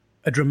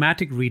A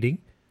dramatic reading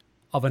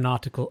of an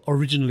article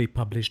originally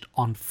published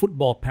on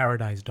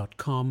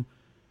footballparadise.com,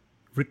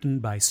 written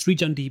by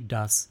Srijandeep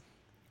Das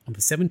on the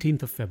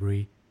 17th of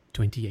February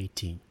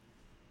 2018.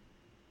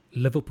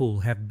 Liverpool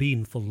have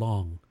been for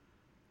long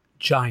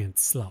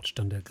giants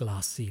slouched under a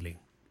glass ceiling.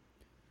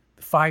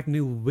 The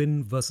 5-0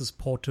 win versus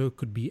Porto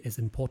could be as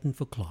important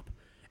for Klopp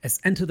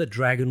as Enter the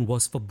Dragon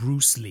was for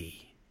Bruce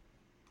Lee.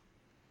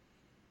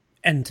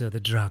 Enter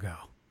the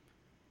Dragão.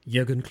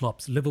 Jurgen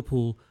Klopp's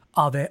Liverpool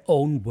are their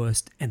own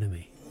worst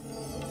enemy.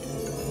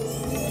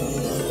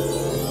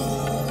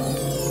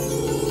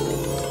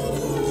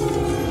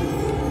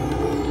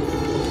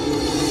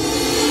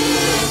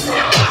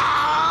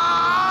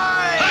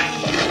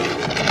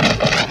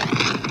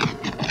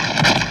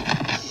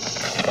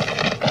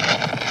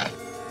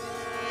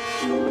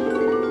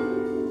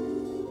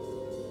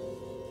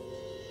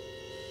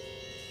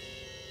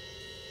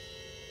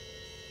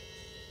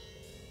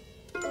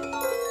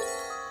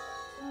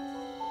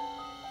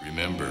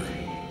 Remember,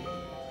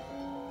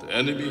 the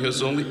enemy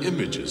has only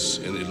images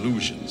and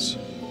illusions,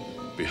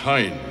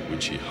 behind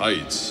which he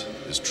hides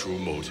his true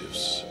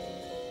motives.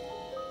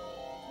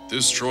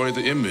 Destroy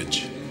the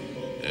image,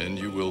 and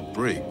you will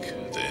break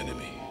the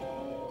enemy.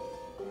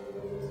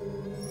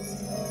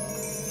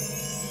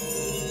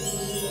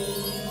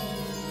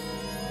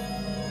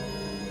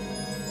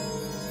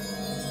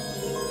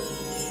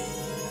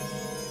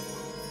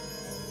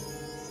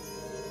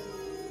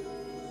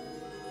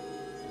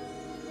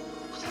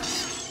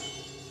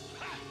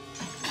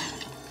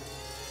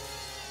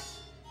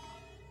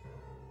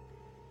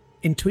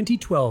 In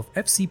 2012,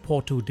 FC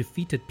Porto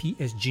defeated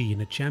PSG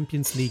in a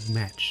Champions League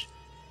match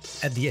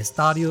at the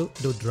Estadio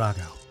do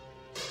Dragão.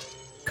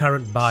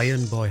 Current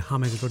Bayern boy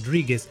James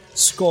Rodriguez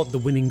scored the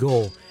winning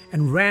goal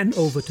and ran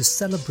over to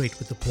celebrate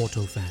with the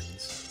Porto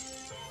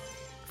fans.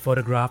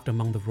 Photographed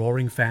among the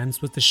roaring fans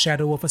was the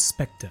shadow of a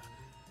spectre,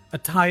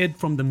 attired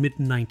from the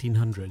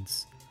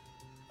mid-1900s.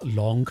 A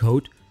long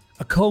coat,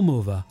 a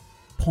comb-over,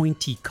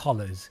 pointy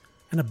collars,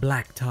 and a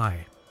black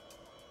tie.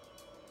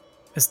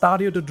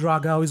 Estadio do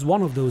Dragão is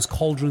one of those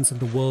cauldrons in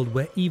the world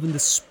where even the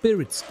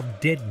spirits of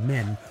dead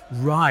men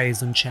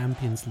rise on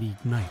Champions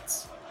League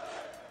nights.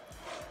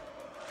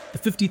 The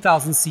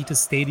 50,000-seater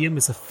stadium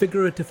is a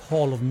figurative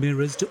hall of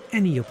mirrors to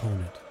any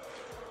opponent,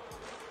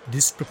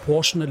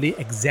 disproportionately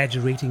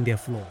exaggerating their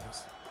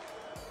flaws.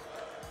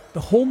 The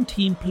home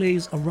team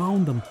plays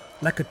around them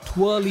like a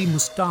twirly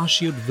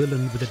mustachioed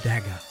villain with a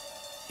dagger,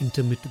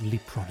 intermittently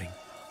prodding.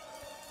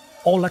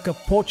 Or like a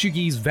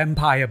Portuguese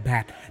vampire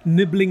bat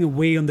nibbling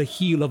away on the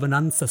heel of an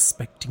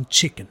unsuspecting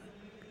chicken.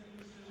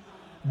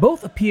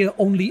 Both appear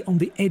only on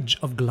the edge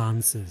of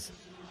glances,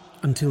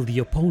 until the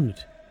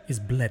opponent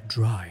is bled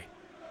dry.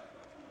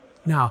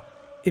 Now,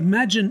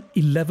 imagine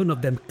 11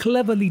 of them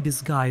cleverly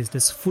disguised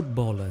as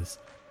footballers.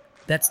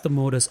 That's the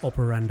modus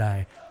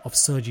operandi of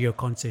Sergio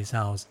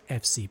Conceição's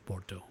FC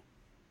Porto.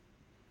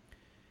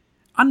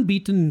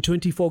 Unbeaten in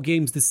 24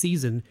 games this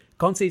season,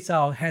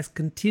 Conceição has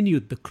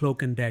continued the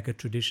cloak and dagger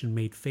tradition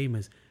made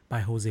famous by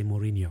Jose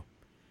Mourinho.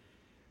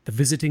 The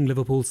visiting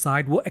Liverpool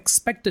side were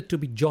expected to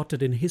be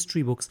jotted in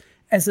history books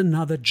as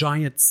another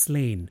giant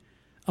slain,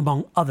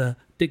 among other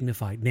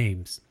dignified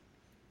names.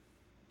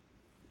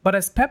 But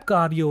as Pep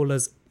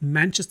Guardiola's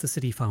Manchester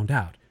City found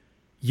out,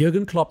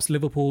 Jurgen Klopp's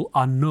Liverpool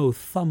are no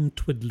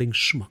thumb-twiddling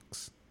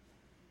schmucks.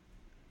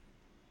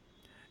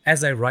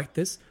 As I write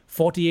this,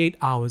 48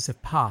 hours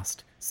have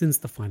passed since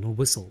the final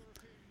whistle,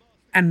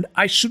 and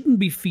I shouldn't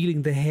be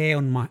feeling the hair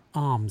on my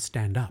arm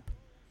stand up.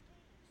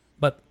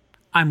 But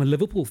I'm a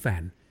Liverpool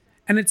fan,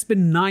 and it's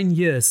been 9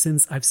 years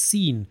since I've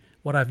seen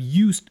what I've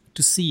used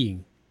to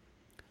seeing.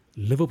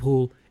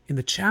 Liverpool in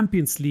the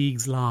Champions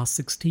League's last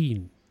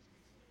 16.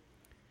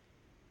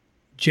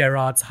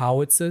 Gerrard's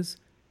howitzers,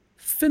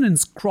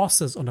 Finnan's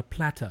crosses on a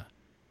platter,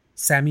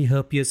 Sami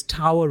Hyypiä's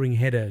towering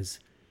headers,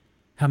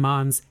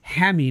 Haman's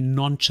hammy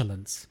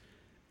nonchalance,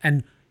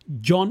 and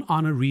John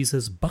Arne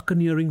Riis's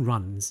buccaneering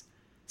runs,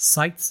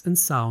 sights and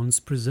sounds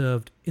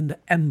preserved in the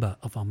ember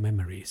of our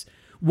memories,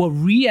 were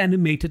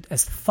reanimated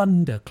as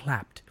thunder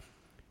clapped,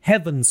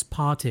 heavens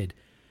parted,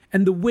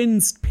 and the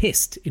winds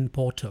pissed in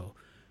Porto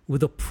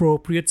with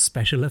appropriate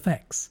special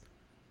effects.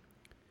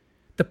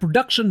 The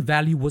production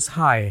value was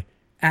high,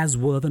 as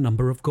were the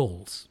number of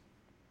goals.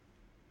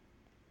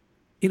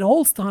 It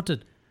all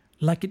started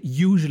like it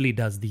usually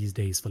does these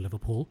days for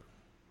Liverpool,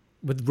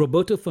 with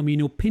Roberto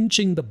Firmino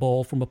pinching the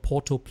ball from a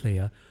Porto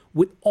player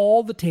with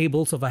all the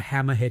tables of a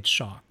hammerhead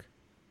shark.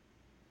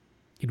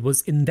 It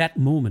was in that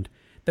moment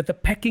that the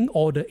pecking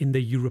order in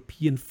the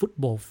European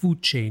football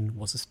food chain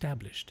was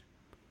established.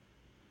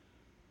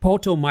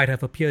 Porto might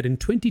have appeared in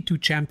 22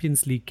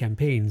 Champions League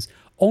campaigns,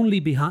 only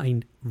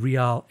behind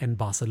Real and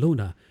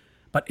Barcelona,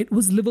 but it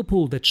was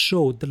Liverpool that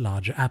showed the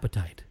larger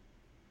appetite.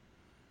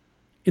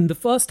 In the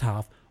first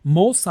half,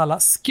 Mo Salah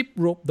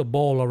skip-roped the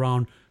ball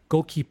around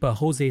goalkeeper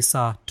Jose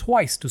Sa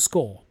twice to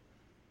score.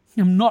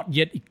 I'm not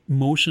yet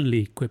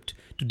emotionally equipped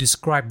to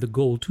describe the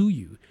goal to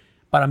you,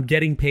 but I'm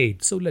getting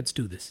paid, so let's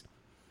do this.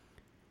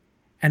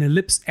 An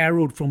ellipse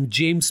arrowed from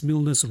James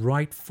Milner's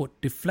right foot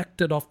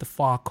deflected off the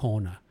far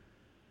corner.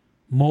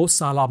 Mo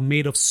Salah,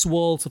 made of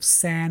swirls of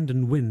sand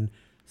and wind,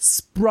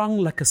 sprung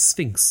like a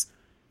sphinx.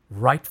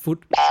 Right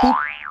foot, boop.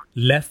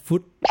 Left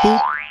foot,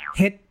 boop.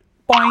 Head,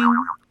 boing.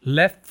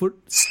 Left foot,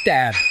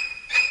 stab.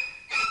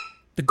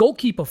 The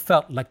goalkeeper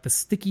felt like the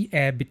sticky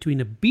air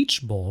between a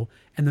beach ball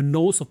and the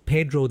nose of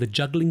Pedro the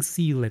juggling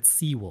seal at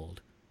SeaWorld.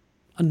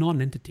 A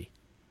non-entity.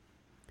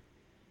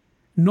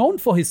 Known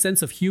for his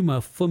sense of humour,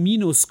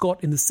 Firmino scored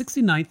in the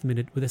 69th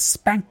minute with a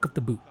spank of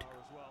the boot.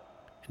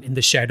 And in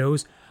the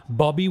shadows,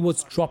 Bobby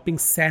was dropping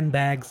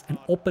sandbags and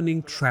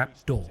opening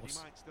trap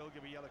doors.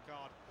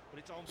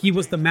 He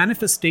was the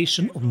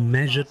manifestation of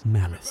measured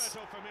malice.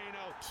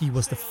 He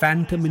was the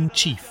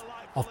phantom-in-chief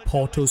of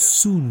Porto's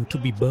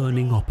soon-to-be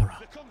burning opera.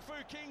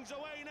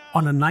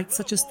 On a night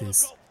such as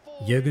this,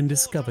 Jurgen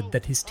discovered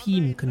that his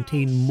team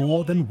contained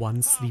more than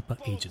one sleeper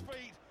agent.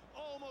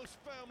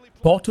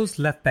 Porto's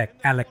left-back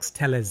Alex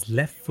Telles'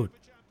 left foot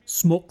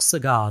smokes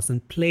cigars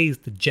and plays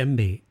the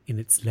djembe in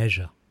its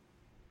leisure.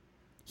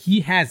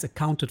 He has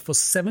accounted for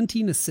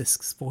 17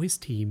 assists for his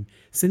team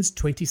since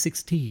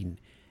 2016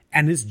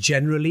 and is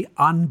generally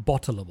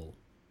unbottleable.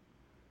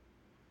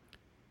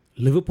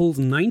 Liverpool's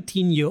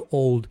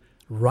 19-year-old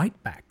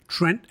right-back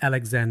Trent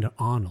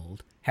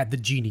Alexander-Arnold had the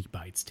genie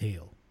by its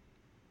tail.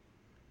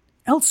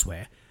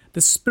 Elsewhere,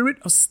 the spirit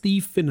of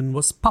Steve Finnan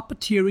was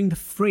puppeteering the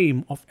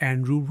frame of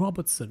Andrew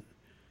Robertson.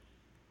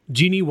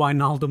 Gini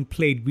Wijnaldum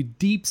played with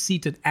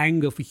deep-seated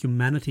anger for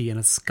humanity and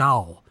a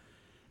scowl,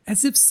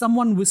 as if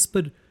someone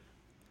whispered,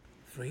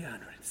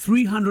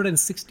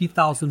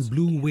 360,000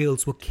 blue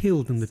whales were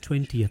killed in the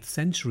 20th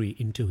century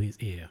into his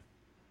ear.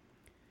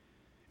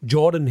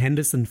 Jordan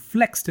Henderson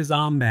flexed his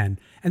armband,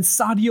 and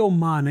Sadio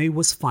Mane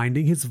was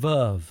finding his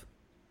verve.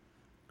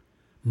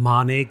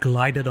 Mane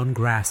glided on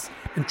grass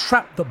and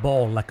trapped the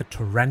ball like a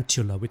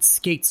tarantula with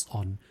skates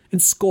on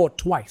and scored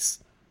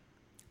twice,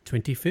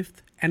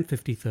 25th and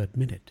 53rd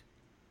minute.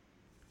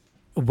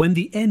 When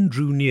the end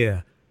drew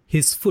near,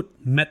 his foot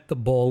met the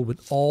ball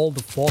with all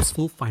the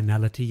forceful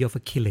finality of a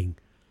killing,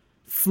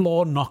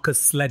 floor knocker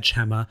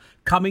sledgehammer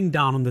coming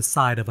down on the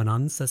side of an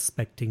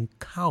unsuspecting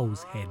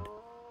cow's head.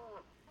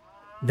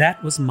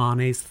 That was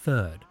Mane's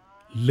third,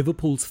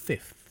 Liverpool's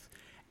fifth,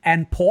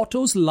 and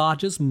Porto's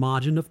largest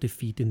margin of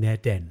defeat in their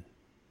den.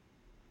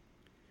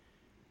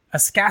 A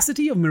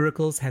scarcity of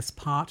miracles has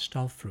parched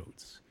our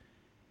throats.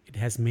 It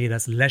has made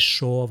us less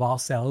sure of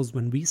ourselves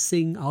when we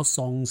sing our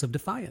songs of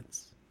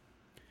defiance.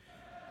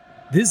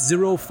 This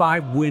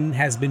 0-5 win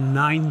has been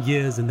 9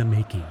 years in the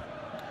making.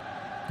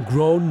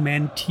 Grown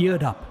men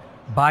teared up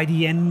by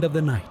the end of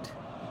the night.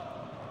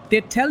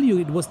 They'd tell you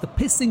it was the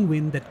pissing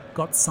wind that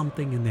got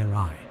something in their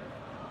eye.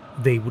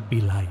 They would be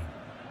lying.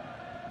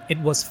 It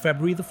was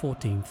February the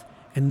 14th,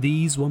 and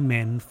these were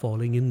men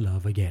falling in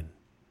love again.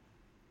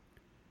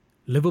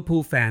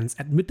 Liverpool fans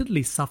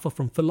admittedly suffer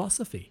from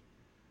philosophy,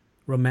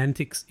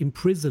 romantics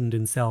imprisoned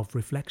in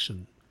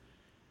self-reflection.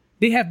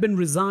 They have been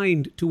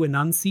resigned to an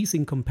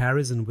unceasing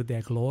comparison with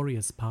their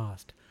glorious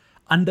past,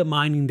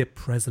 undermining their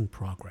present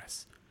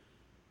progress.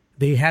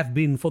 They have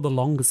been, for the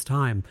longest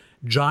time,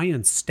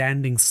 giants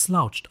standing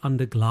slouched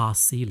under glass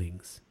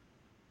ceilings.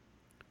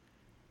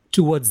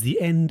 Towards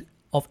the end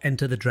of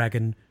Enter the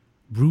Dragon,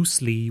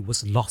 Bruce Lee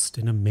was lost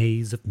in a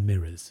maze of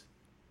mirrors.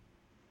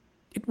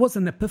 It was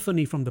an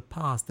epiphany from the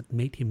past that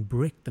made him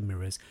break the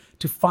mirrors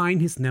to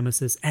find his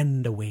nemesis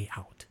and a way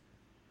out.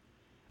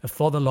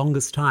 For the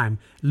longest time,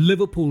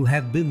 Liverpool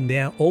have been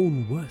their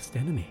own worst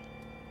enemy.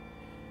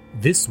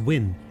 This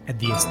win at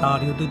the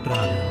Estadio do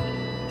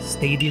Dragão,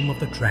 Stadium of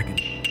the Dragon,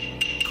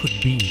 could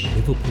be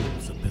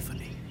Liverpool's epiphany.